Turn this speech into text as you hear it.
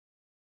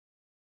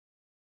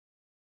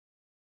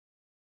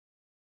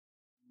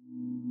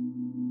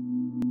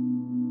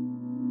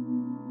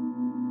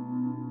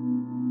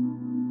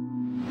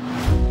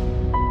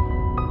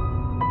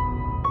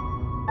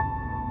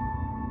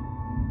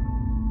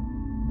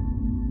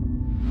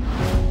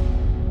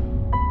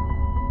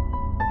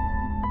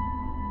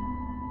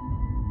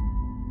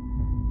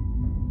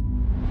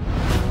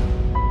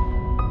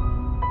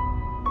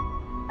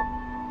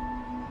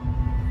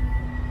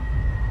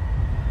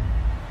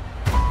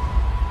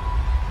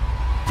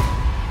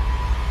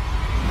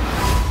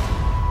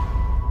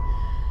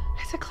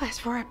It's a class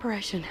 4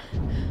 apparition.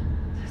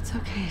 That's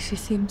okay. She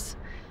seems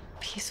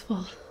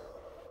peaceful.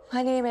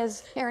 My name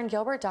is Erin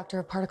Gilbert, Doctor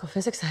of Particle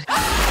Physics.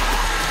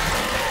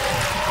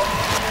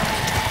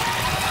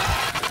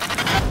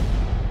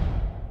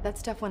 That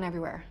stuff went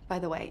everywhere, by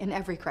the way, in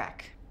every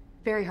crack.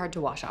 Very hard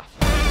to wash off.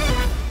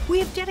 We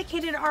have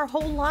dedicated our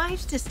whole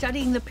lives to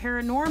studying the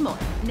paranormal.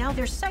 Now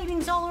there's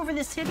sightings all over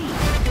the city.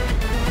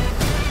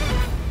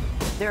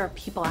 There are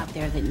people out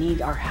there that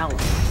need our help.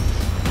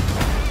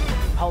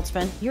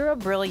 Holtzmann, you're a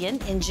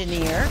brilliant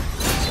engineer.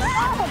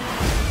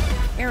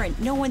 Erin,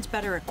 no one's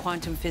better at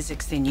quantum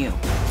physics than you.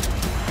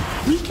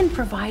 We can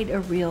provide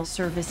a real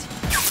service.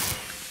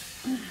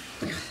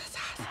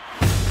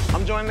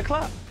 I'm joining the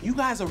club. You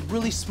guys are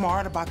really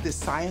smart about this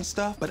science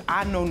stuff, but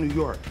I know New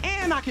York.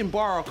 And I can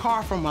borrow a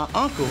car from my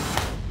uncle.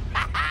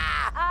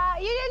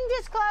 You didn't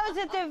disclose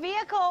that the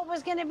vehicle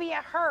was going to be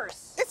a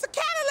hearse. It's a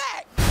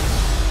Cadillac!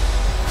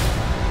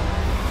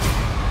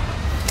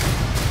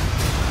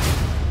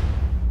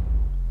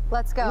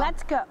 Let's go.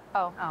 Let's go.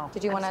 Oh,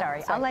 did you want to?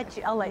 Sorry,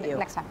 I'll let you.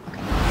 Next time,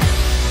 okay.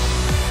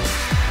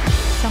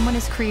 Someone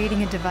is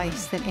creating a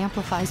device that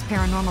amplifies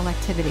paranormal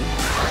activity.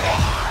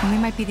 And we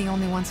might be the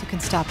only ones who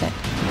can stop it.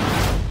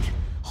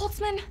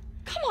 Holtzmann,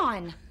 come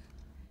on.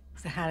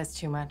 The hat is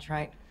too much,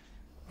 right?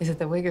 Is it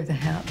the wig or the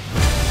hat?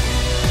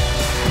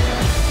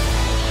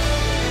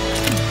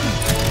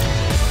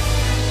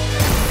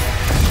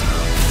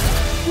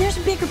 There's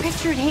a bigger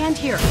picture at hand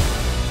here.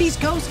 These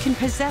ghosts can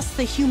possess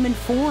the human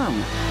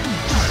form.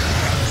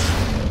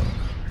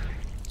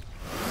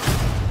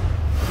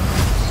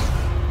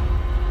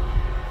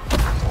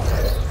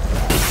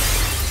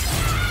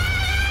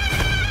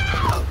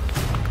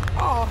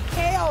 Oh,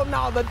 hell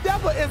no, the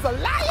devil is a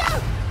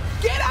liar!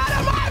 Get out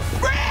of my